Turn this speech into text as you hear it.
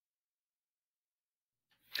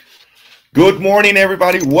Good morning,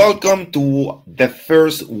 everybody. Welcome to the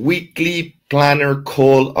first weekly planner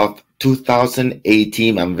call of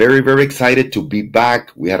 2018. I'm very excited to be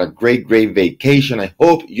back. We had a great vacation. I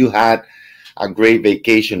hope you had a great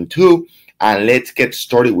vacation too. And let's get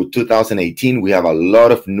started with 2018. We have a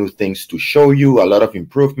lot of new things to show you, a lot of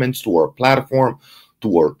improvements to our platform,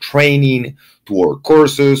 to our training, to our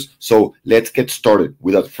courses. So let's get started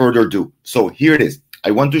without further ado. So here it is. I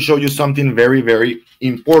want to show you something very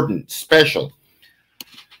important, special,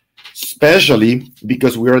 especially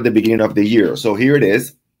because we're at the beginning of the year. So here it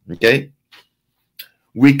is, okay?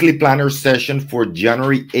 Weekly planner session for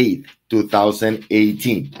January 8th,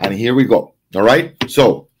 2018. And here we go, all right?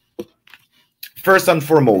 So first and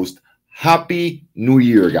foremost, Happy New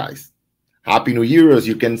Year, guys. Happy New Year. As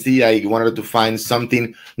you can see, I wanted to find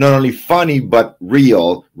something not only funny, but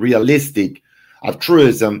realistic, a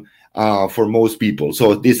truism for most people.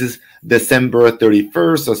 So this is December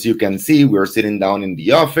 31st. As you can see, we're sitting down in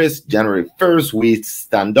the office. January 1st, we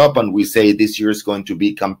stand up and we say this year is going to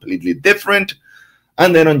be completely different.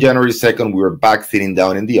 And then on January 2nd, we're back sitting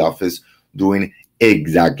down in the office doing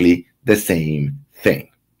exactly the same thing.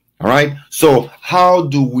 All right. So how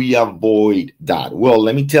do we avoid that? Well,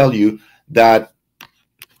 let me tell you that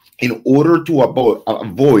in order to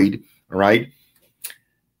avoid, right,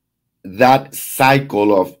 that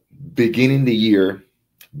cycle of beginning the year,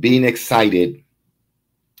 being excited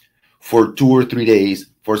for 2 or 3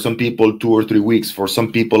 days, for some people 2 or 3 weeks, for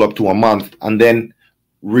some people up to a month, and then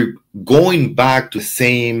going back to the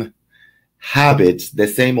same habits, the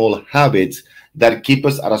same old habits that keep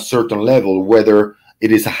us at a certain level, whether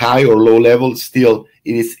it is a high or low level, still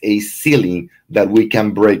it is a ceiling that we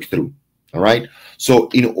can break through. All right. So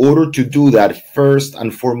in order to do that, first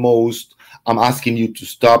and foremost, I'm asking you to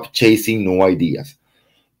stop chasing new ideas.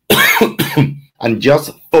 And just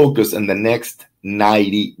focus on the next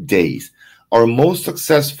 90 days. Our most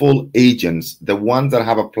successful agents, the ones that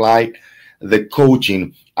have applied the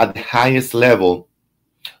coaching at the highest level,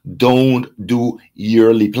 don't do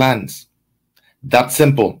yearly plans. That's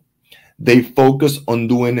simple. They focus on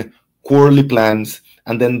doing quarterly plans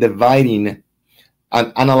and then dividing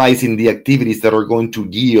and analyzing the activities that are going to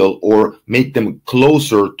yield or make them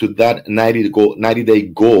closer to that 90-day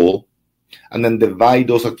goal, and then divide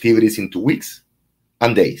those activities into weeks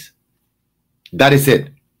and days. That is it.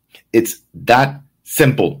 It's that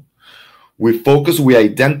simple. We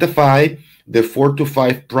identify the 4 to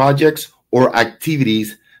 5 projects or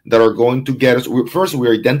activities that are going to get us. First, we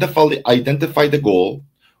identify the goal.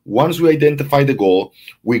 Once we identify the goal,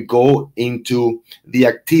 we go into the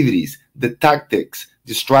activities, the tactics,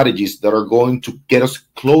 the strategies that are going to get us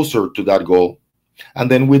closer to that goal. And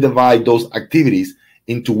then we divide those activities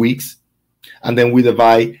into weeks. And then we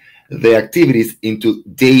divide the activities into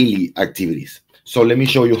daily activities. So let me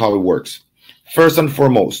show you how it works. First and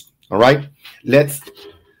foremost, all right,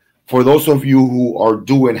 for those of you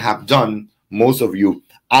who have done, most of you,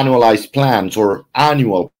 annualized plans or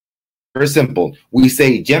annual, very simple. We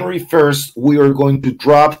say January 1st, we are going to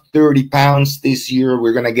drop 30 pounds this year.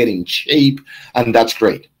 We're going to get in shape, and that's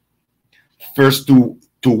great. First two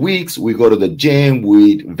weeks, we go to the gym, we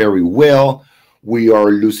eat very well. We are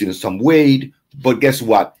losing some weight, but guess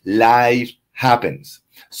what? Life happens.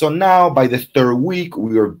 So now by the 3rd week,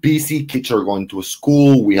 we are busy. Kids are going to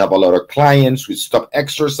school. We have a lot of clients. We stop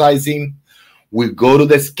exercising. We go to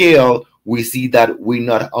the scale. We see that we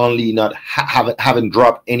not only haven't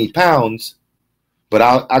dropped any pounds, but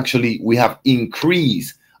actually we have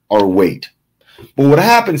increased our weight. But what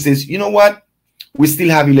happens is, you know what? We still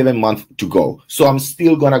have 11 months to go. So I'm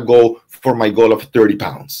still going to go for my goal of 30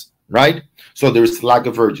 pounds, right? So there's lack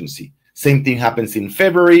of urgency. Same thing happens in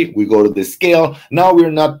February. We go to the scale. Now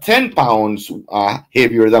we're not 10 pounds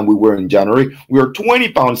heavier than we were in January. We are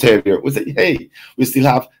 20 pounds heavier. We say, hey, we still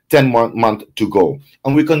have 10 months to go.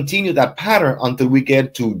 And we continue that pattern until we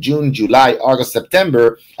get to June, July, August,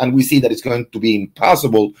 September, and we see that it's going to be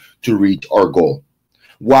impossible to reach our goal.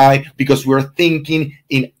 Why? Because we're thinking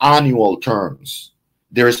in annual terms.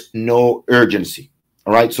 There's no urgency.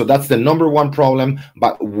 All right, so that's the number one problem,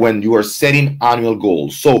 but when you are setting annual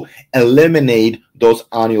goals. So eliminate those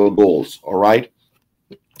annual goals, all right?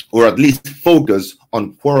 Or at least focus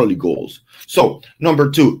on quarterly goals. So number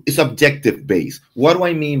 2 is objective based. What do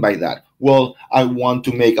I mean by that? Well, I want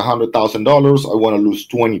to make $100,000. I want to lose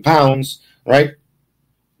 20 pounds, right?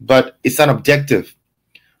 But it's an objective,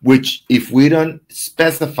 which if we don't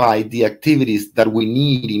specify the activities that we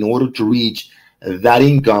need in order to reach that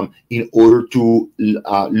income, in order to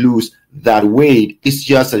lose that weight, it's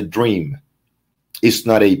just a dream. It's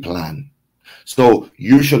not a plan. So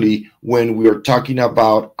usually when we are talking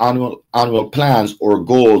about annual plans or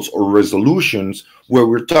goals or resolutions, where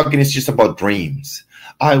we're talking is just about dreams.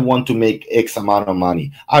 I want to make X amount of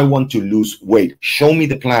money. I want to lose weight. Show me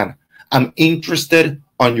the plan. I'm interested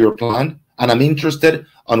on your plan, and I'm interested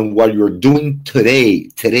on what you're doing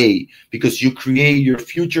today, because you create your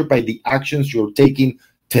future by the actions you're taking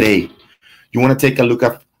today. You want to take a look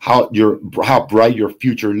at how bright your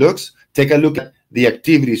future looks. Take a look at the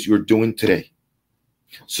activities you're doing today.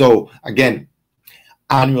 So again,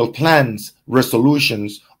 annual plans,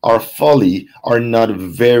 resolutions are not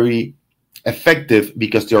very effective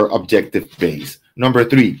because they are objective based. Number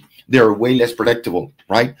three, they are way less predictable,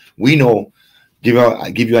 right? We know,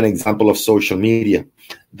 give you an example of social media.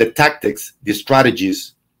 The tactics, the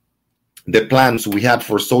strategies, the plans we had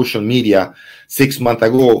for social media 6 months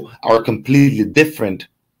ago are completely different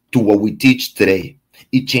to what we teach today.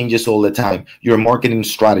 It changes all the time. Your marketing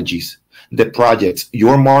strategies, the projects,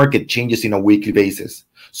 your market changes in a weekly basis.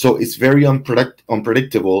 So it's very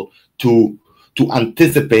unpredictable to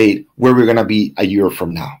anticipate where we're going to be a year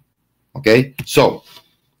from now. Okay. So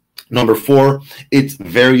number four, it's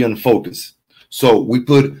very unfocused. So we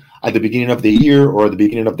put at the beginning of the year or at the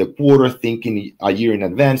beginning of the quarter, thinking a year in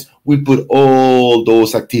advance, we put all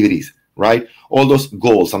those activities, right? All those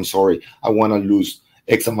goals. I'm sorry. I want to lose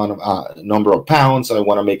X amount of number of pounds. I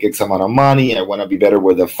want to make X amount of money. I want to be better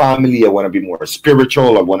with the family. I want to be more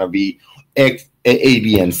spiritual. I want to be X, A,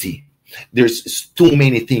 B, and C. There's too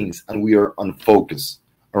many things, and we are unfocused.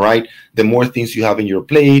 All right. The more things you have in your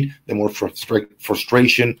plate, the more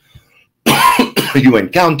frustration you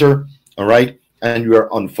encounter. All right. And you are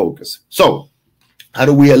unfocused. So how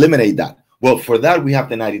do we eliminate that? Well, for that, we have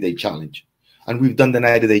the 90-day challenge. And we've done the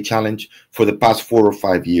 90-day challenge for the past 4 or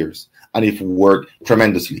 5 years. And it worked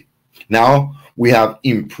tremendously. Now we have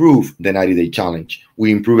improved the 90-day challenge.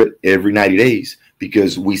 We improve it every 90 days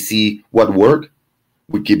because we see what worked,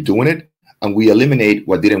 we keep doing it, and we eliminate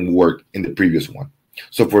what didn't work in the previous one.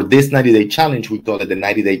 So for this 90-day challenge, we call it the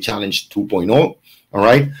 90-day challenge 2.0. All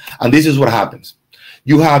right. And this is what happens.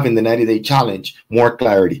 You have in the 90-day challenge more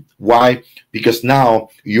clarity. Why? Because now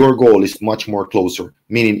your goal is much more closer,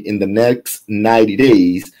 meaning in the next 90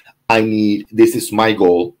 days, this is my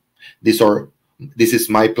goal. This is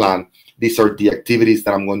my plan. These are the activities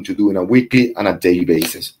that I'm going to do in a weekly and a daily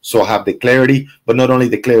basis. So I have the clarity, but not only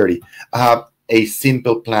the clarity, I have a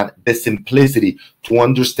simple plan, the simplicity to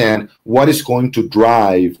understand what activities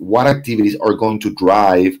are going to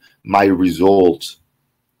drive my results.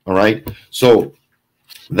 All right. So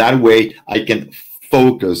that way I can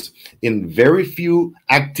focus in very few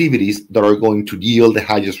activities that are going to yield the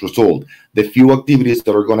highest result, the few activities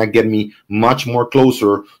that are going to get me much more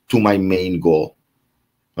closer to my main goal.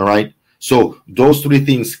 All right. So those three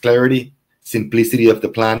things, clarity, simplicity of the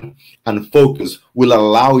plan, and focus, will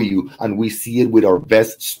allow you, and we see it with our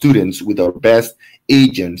best students, with our best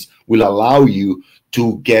agents, will allow you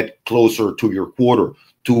to get closer to your quarter,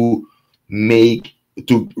 to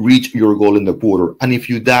reach your goal in the quarter. And if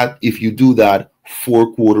you do that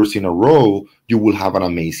 4 quarters in a row, you will have an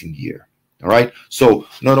amazing year. All right. So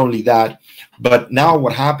not only that, but now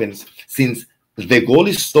what happens, since the goal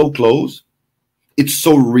is so close, it's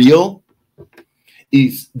so real,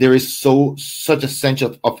 there is such a sense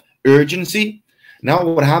of urgency. Now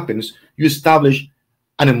what happens, you establish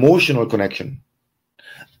an emotional connection.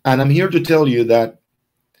 And I'm here to tell you that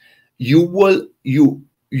you will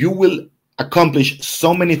accomplish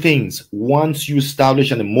so many things once you establish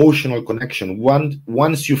an emotional connection.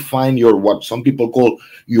 Once you find what some people call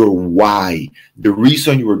your why, the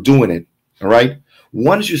reason you are doing it. All right.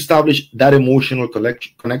 Once you establish that emotional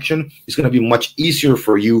connection, it's going to be much easier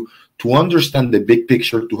for you to understand the big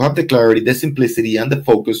picture, to have the clarity, the simplicity, and the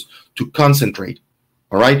focus to concentrate.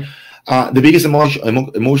 All right. The biggest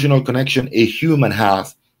emotional connection a human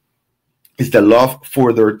has is the love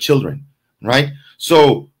for their children. Right.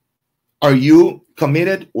 So are you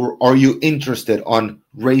committed, or are you interested on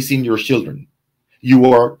raising your children? You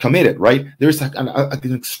are committed, right? There's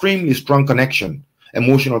an extremely strong connection,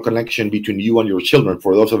 emotional connection between you and your children,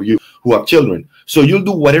 for those of you who have children. So you'll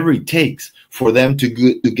do whatever it takes for them to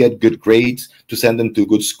get good grades, to send them to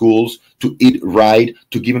good schools, to eat right,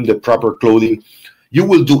 to give them the proper clothing. You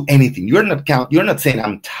will do anything. You're not saying,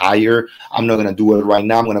 I'm tired, I'm not going to do it right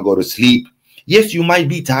now, I'm going to go to sleep. Yes, you might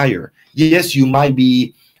be tired. Yes, you might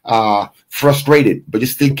be frustrated, but you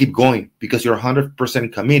still keep going because you're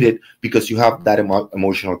 100% committed, because you have that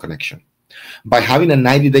emotional connection. By having a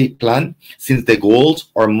 90-day plan, since the goals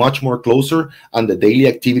are much more closer and the daily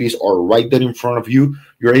activities are right there in front of you,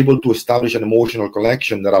 you're able to establish an emotional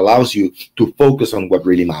connection that allows you to focus on what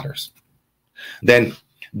really matters. Then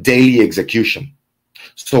daily execution.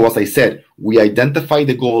 So as I said, we identify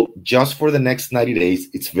the goal just for the next 90 days.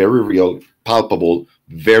 It's very real, palpable,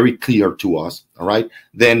 very clear to us. All right.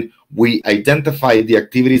 Then we identify the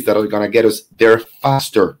activities that are going to get us there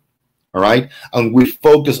faster. All right. And we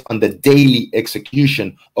focus on the daily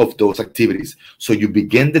execution of those activities. So you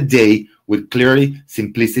begin the day with clarity,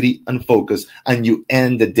 simplicity, and focus, and you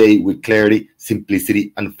end the day with clarity,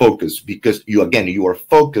 simplicity, and focus, because you are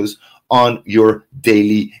focused on your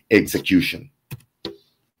daily execution.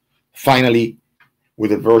 Finally,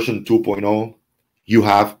 with the version 2.0, you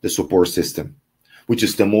have the support system, which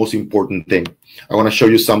is the most important thing. I want to show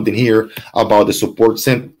you something here about the support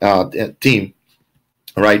team.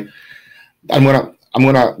 All right. I'm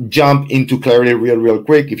gonna jump into clarity real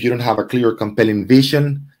quick. If you don't have a clear, compelling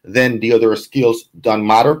vision, then the other skills don't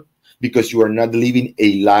matter, because you are not living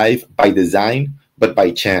a life by design, but by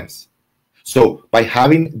chance. So by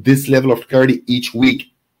having this level of clarity each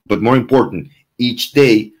week, but more important, each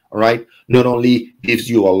day, all right, not only gives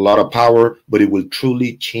you a lot of power, but it will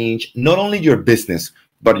truly change not only your business,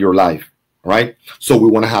 but your life. All right. So we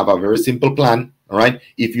want to have a very simple plan. All right.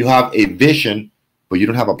 If you have a vision, but you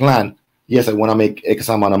don't have a plan, yes, I want to make X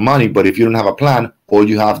amount of money, but if you don't have a plan, all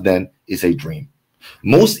you have then is a dream.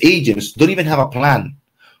 Most agents don't even have a plan.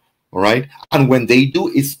 All right. And when they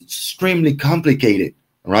do, it's extremely complicated.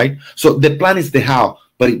 All right. So the plan is the how,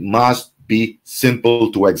 but it must be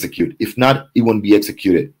simple to execute. If not, it won't be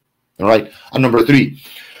executed. All right. And number 3,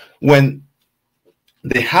 when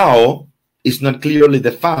the how is not clearly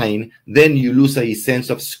defined, then you lose a sense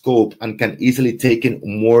of scope and can easily take in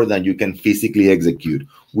more than you can physically execute.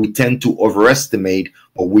 We tend to overestimate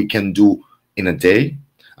what we can do in a day,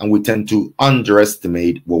 and we tend to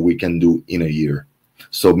underestimate what we can do in a year.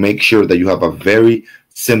 So make sure that you have a very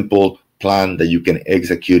simple plan that you can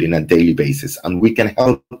execute in a daily basis, and we can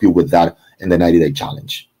help you with that in the 90-day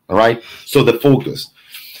challenge. All right. So the focus,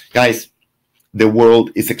 guys, the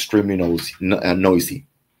world is extremely noisy.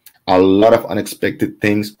 A lot of unexpected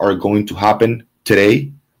things are going to happen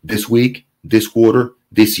today, this week, this quarter,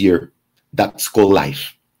 this year. That's called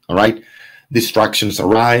life. All right. Distractions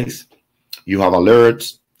arise. You have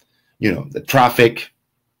alerts, the traffic,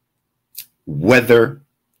 weather,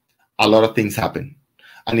 a lot of things happen.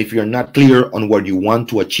 And if you're not clear on what you want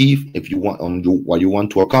to achieve, what you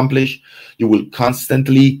want to accomplish, you will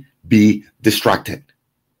constantly be distracted.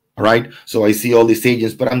 All right. So I see all these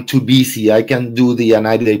agents, but I'm too busy. I can do the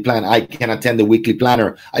 90-day plan. I can attend the weekly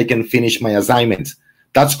planner. I can finish my assignments.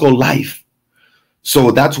 That's called life.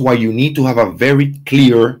 So that's why you need to have a very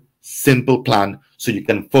clear, simple plan so you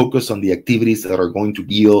can focus on the activities that are going to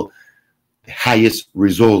yield the highest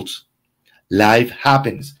results. Life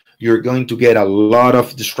happens. You're going to get a lot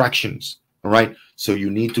of distractions. All right. So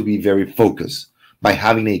you need to be very focused. By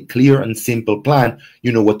having a clear and simple plan,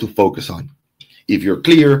 you know what to focus on. If you're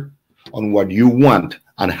clear on what you want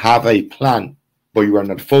and have a plan, but you are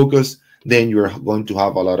not focused, then you're going to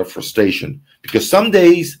have a lot of frustration, because some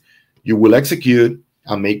days you will execute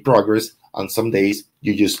and make progress, and some days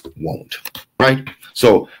you just won't, right?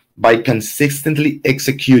 So by consistently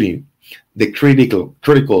executing the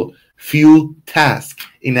critical few tasks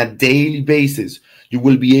in a daily basis, you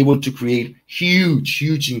will be able to create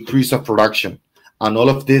huge increase of production, and all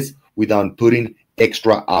of this without putting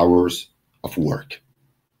extra hours of work.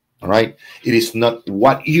 All right. It is not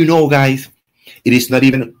what you know, guys. It is not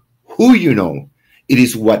even who you know. It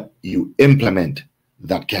is what you implement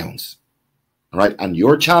that counts. All right. And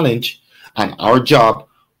your challenge and our job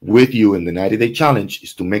with you in the 90-day challenge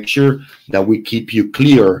is to make sure that we keep you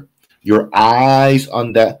clear, your eyes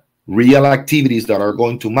on the real activities that are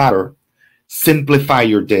going to matter, simplify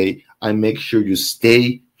your day, and make sure you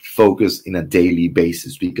stay focused in a daily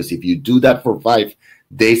basis. Because if you do that for 5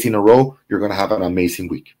 days in a row, you're going to have an amazing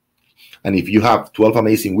week. And if you have 12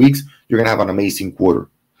 amazing weeks, you're going to have an amazing quarter.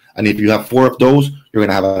 And if you have 4 of those, you're going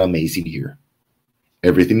to have an amazing year.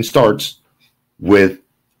 Everything starts with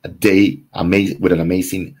an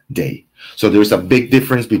amazing day. So there's a big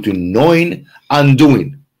difference between knowing and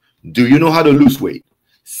doing. Do you know how to lose weight?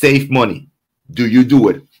 Save money. Do you do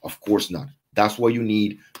it? Of course not. That's why you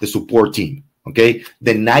need the support team. Okay.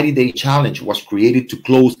 The 90-day challenge was created to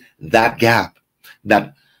close that gap.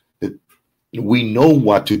 That we know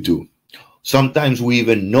what to do. Sometimes we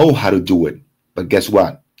even know how to do it, but guess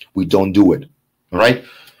what? We don't do it. All right.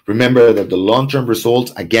 Remember that the long-term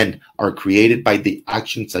results, again, are created by the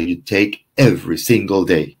actions that you take every single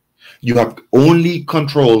day. You have only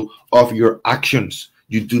control of your actions.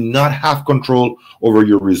 You do not have control over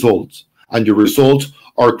your results, and your results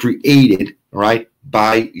are created, right,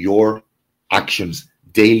 by your actions,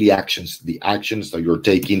 daily actions, the actions that you're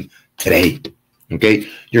taking today. Okay,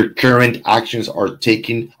 your current actions are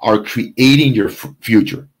creating your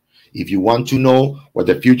future. If you want to know what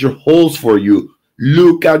the future holds for you,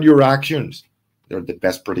 look at your actions. They're the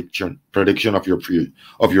best prediction of your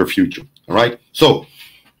future. All right. So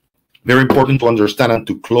very important to understand and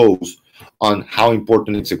to close on how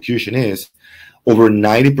important execution is. Over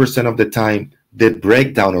 90% of the time, the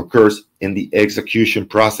breakdown occurs in the execution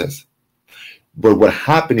process. But what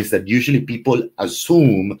happens is that usually people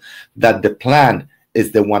assume that the plan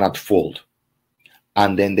is the one at fault,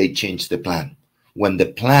 and then they change the plan when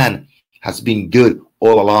the plan has been good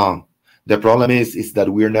all along. The problem is that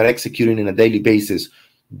we're not executing on a daily basis.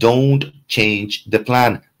 Don't change the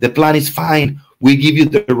plan. The plan is fine. We give you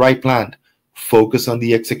the right plan. Focus on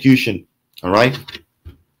the execution. All right.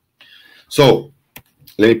 So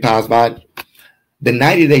let me pass by the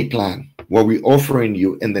 90-day plan. What we're offering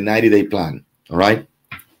you in the 90-day plan. All right.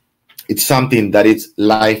 It's something that is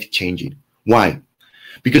life changing. Why?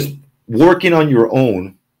 Because working on your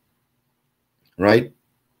own, right?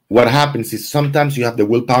 What happens is sometimes you have the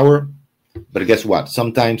willpower, but guess what?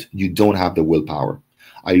 Sometimes you don't have the willpower.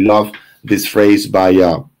 I love this phrase by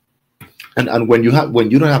and when you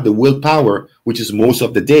don't have the willpower, which is most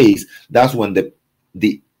of the days, that's when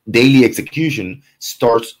the daily execution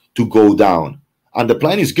starts to go down. And the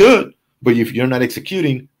plan is good, but if you're not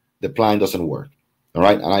executing, the plan doesn't work. All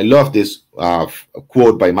right. And I love this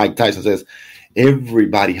quote by Mike Tyson says,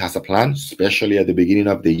 everybody has a plan, especially at the beginning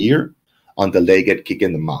of the year, until they get kicked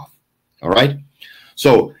in the mouth. All right.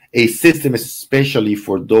 So a system is especially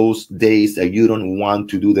for those days that you don't want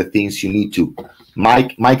to do the things you need to.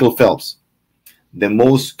 Michael Phelps, the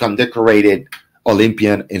most condecorated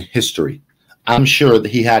Olympian in history. I'm sure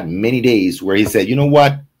that he had many days where he said, you know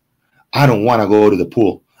what? I don't want to go to the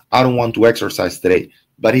pool. I don't want to exercise today.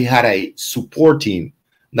 But he had a support team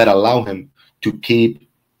that allowed him to keep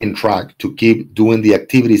in track, to keep doing the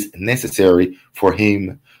activities necessary for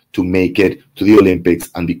him to make it to the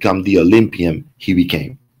Olympics and become the Olympian he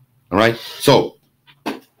became. All right. So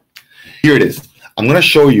here it is. I'm going to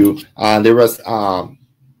show you. There was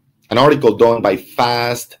an article done by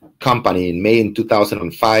Fast Company in May in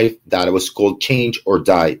 2005 that was called Change or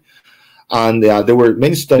Die. And there were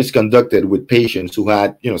many studies conducted with patients who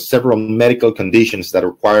had, several medical conditions that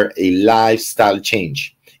require a lifestyle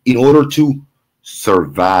change in order to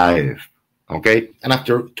survive. Okay. And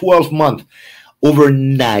after 12 months, over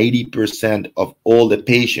 90% of all the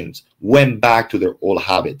patients went back to their old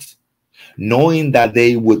habits, knowing that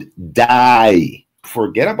they would die.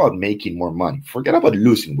 Forget about making more money. Forget about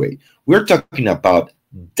losing weight. We're talking about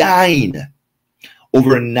dying.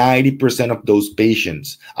 Over 90% of those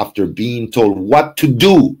patients, after being told what to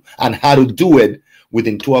do and how to do it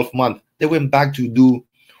within 12 months, they went back to do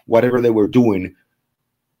whatever they were doing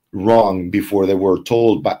wrong before they were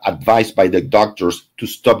told, advised by the doctors to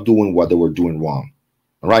stop doing what they were doing wrong.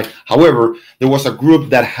 All right. However, there was a group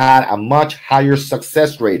that had a much higher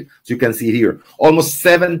success rate. So you can see here, almost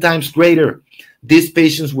 7 times greater. These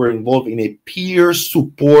patients were involved in a peer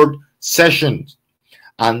support sessions,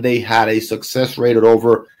 and they had a success rate of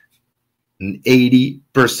over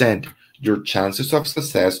 80%. Your chances of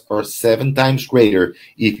success are 7 times greater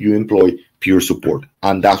if you employ peer support.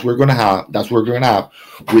 And that's what we're going to have. That's what we're going to have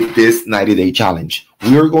with this 90-day challenge.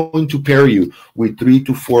 We are going to pair you with 3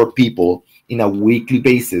 to 4 people in a weekly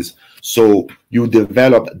basis. So you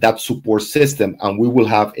develop that support system, and we will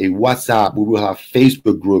have a WhatsApp, we will have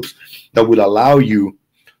Facebook groups that will allow you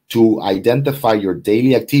to identify your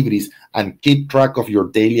daily activities and keep track of your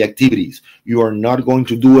daily activities. You are not going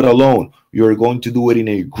to do it alone. You're going to do it in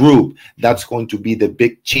a group. That's going to be the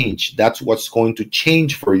big change. That's what's going to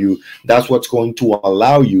change for you. That's what's going to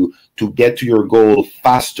allow you to get to your goal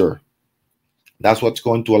faster. That's what's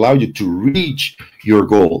going to allow you to reach your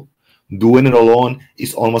goal. Doing it alone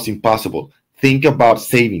is almost impossible. Think about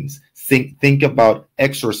savings. Think about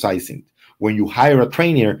exercising. When you hire a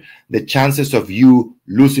trainer, the chances of you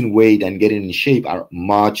losing weight and getting in shape are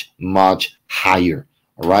much, much higher.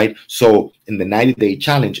 All right. So in the 90-day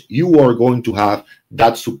challenge, you are going to have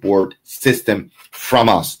that support system from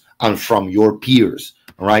us and from your peers.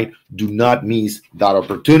 All right. Do not miss that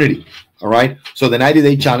opportunity. All right. So the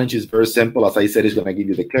 90-day challenge is very simple. As I said, it's going to give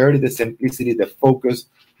you the clarity, the simplicity, the focus,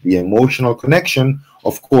 the emotional connection.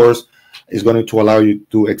 Of course, is going to allow you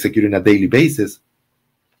to execute on a daily basis.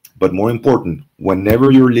 But more important,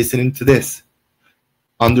 whenever you're listening to this,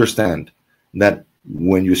 understand that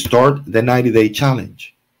when you start the 90-day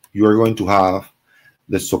challenge, you are going to have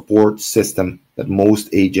the support system that most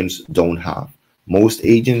agents don't have. Most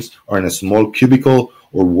agents are in a small cubicle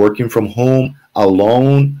or working from home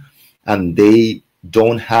alone, and they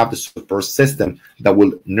don't have the support system that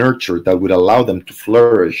will nurture, that would allow them to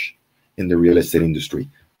flourish in the real estate industry.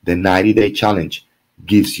 The 90-day challenge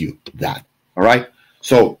gives you that. All right.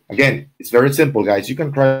 So again, it's very simple, guys. You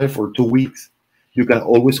can try it for 2 weeks. You can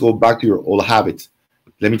always go back to your old habits.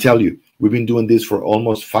 Let me tell you, we've been doing this for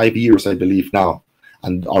almost 5 years, I believe now,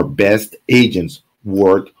 and our best agents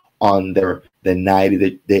work on the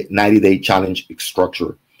 90-day challenge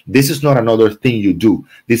structure. This is not another thing you do.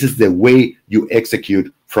 This is the way you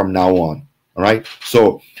execute from now on. All right.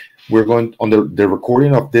 So we're going on the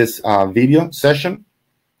recording of this video session.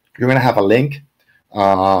 You're going to have a link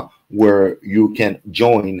where you can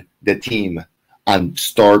join the team and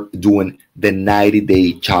start doing the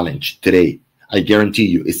 90-day challenge today. I guarantee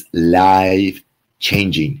you it's life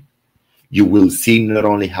changing. You will see not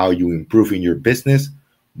only how you improve in your business,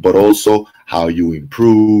 but also how you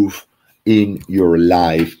improve in your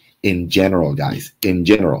life in general, guys, in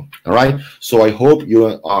general. All right. So I hope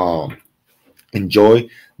you enjoy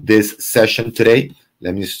this session today.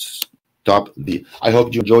 Let me I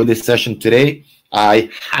hope you enjoy this session today. I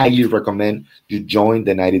highly recommend you join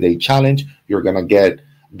the 90-day challenge. You're going to get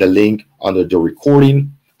the link under the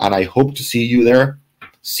recording, and I hope to see you there.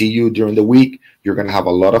 See you during the week. You're going to have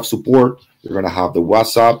a lot of support. You're going to have the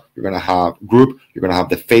WhatsApp. You're going to have group. You're going to have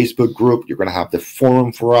the Facebook group. You're going to have the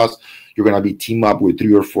forum for us. You're going to be teamed up with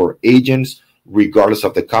 3 or 4 agents, regardless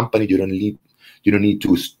of the company. You don't need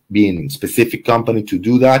to be in a specific company to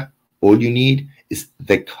do that. All you need is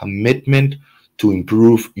the commitment to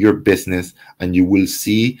improve your business, and you will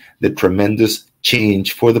see the tremendous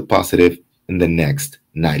change for the positive in the next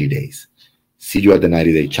 90 days. See you at the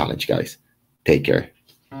 90-day challenge, guys. Take care.